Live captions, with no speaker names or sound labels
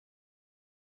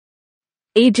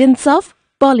Agents of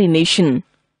pollination.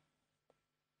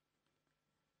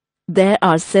 There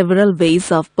are several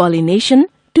ways of pollination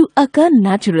to occur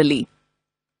naturally.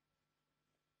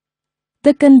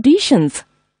 The conditions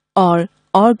or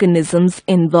organisms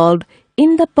involved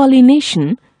in the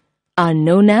pollination are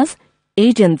known as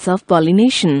agents of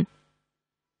pollination.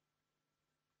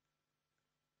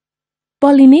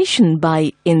 Pollination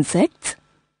by insects.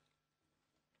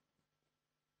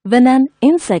 When an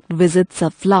insect visits a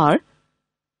flower,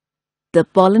 the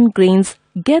pollen grains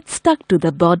get stuck to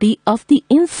the body of the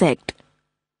insect.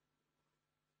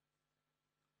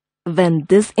 When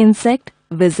this insect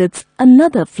visits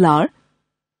another flower,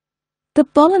 the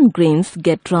pollen grains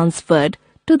get transferred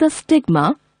to the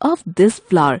stigma of this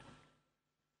flower,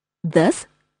 thus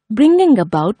bringing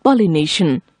about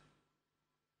pollination.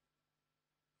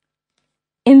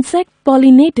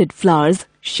 Insect-pollinated flowers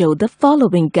show the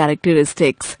following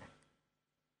characteristics.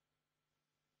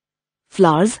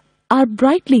 Flowers are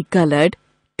brightly colored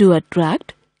to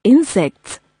attract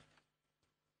insects.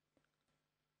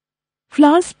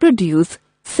 Flowers produce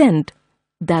scent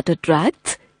that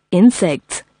attracts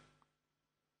insects.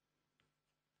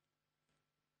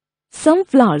 Some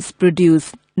flowers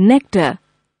produce nectar.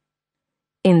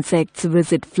 Insects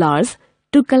visit flowers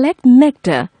to collect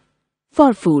nectar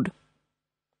for food.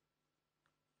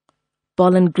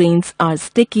 Pollen grains are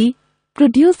sticky,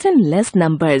 produced in less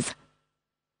numbers.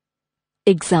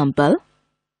 Example: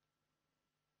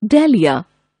 dahlia,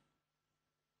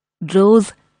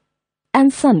 rose,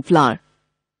 and sunflower.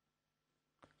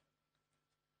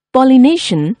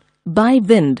 Pollination by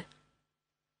wind.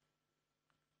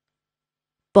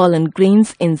 Pollen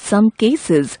grains in some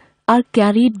cases are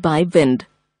carried by wind.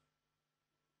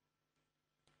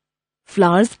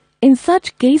 Flowers in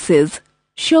such cases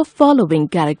show following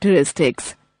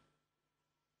characteristics.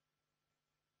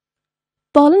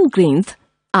 Pollen grains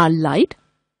are light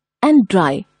and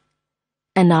dry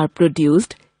and are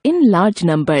produced in large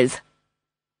numbers.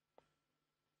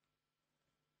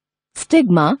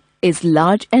 Stigma is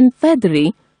large and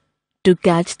feathery to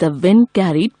catch the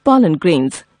wind-carried pollen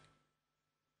grains.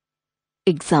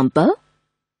 Example: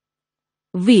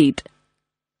 wheat,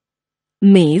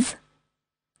 maize,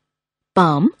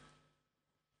 palm,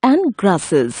 and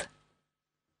grasses.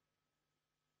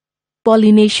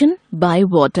 Pollination by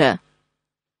water.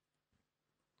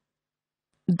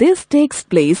 This takes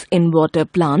place in water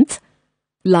plants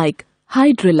like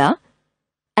hydrilla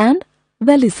and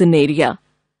vallisneria.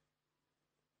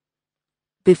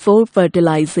 Before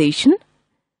fertilization,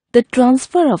 the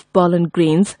transfer of pollen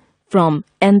grains from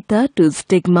anther to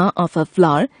stigma of a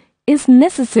flower is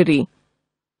necessary.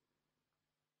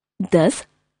 Thus,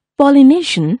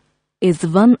 pollination is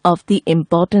one of the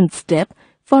important steps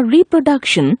for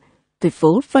reproduction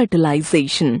before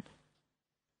fertilization.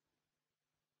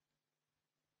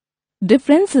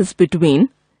 Differences between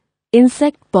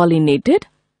insect-pollinated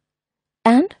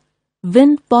and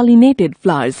wind-pollinated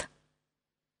flowers.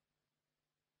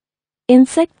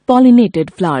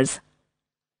 Insect-pollinated flowers.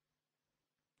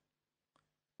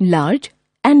 Large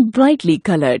and brightly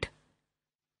colored.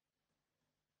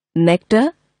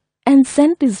 Nectar and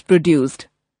scent is produced.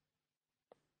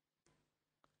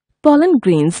 Pollen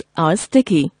grains are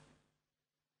sticky.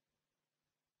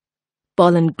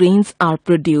 Pollen grains are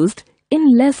produced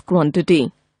in less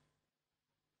quantity.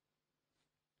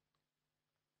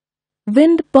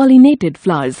 Wind-pollinated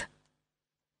flowers.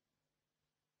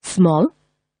 Small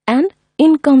and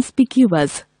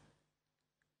inconspicuous.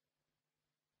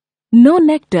 No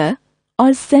nectar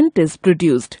or scent is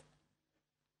produced.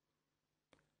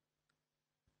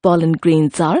 Pollen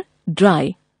grains are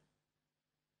dry.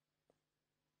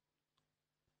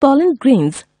 Pollen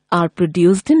grains are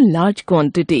produced in large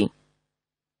quantity.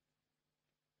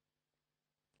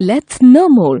 Let's know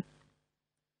more.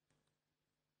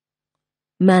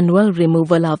 Manual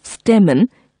removal of stamen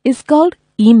is called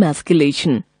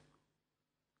emasculation.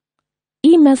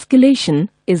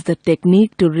 Emasculation is the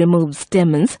technique to remove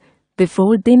stamens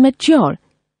before they mature.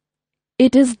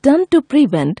 It is done to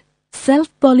prevent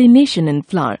self-pollination in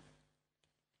flower.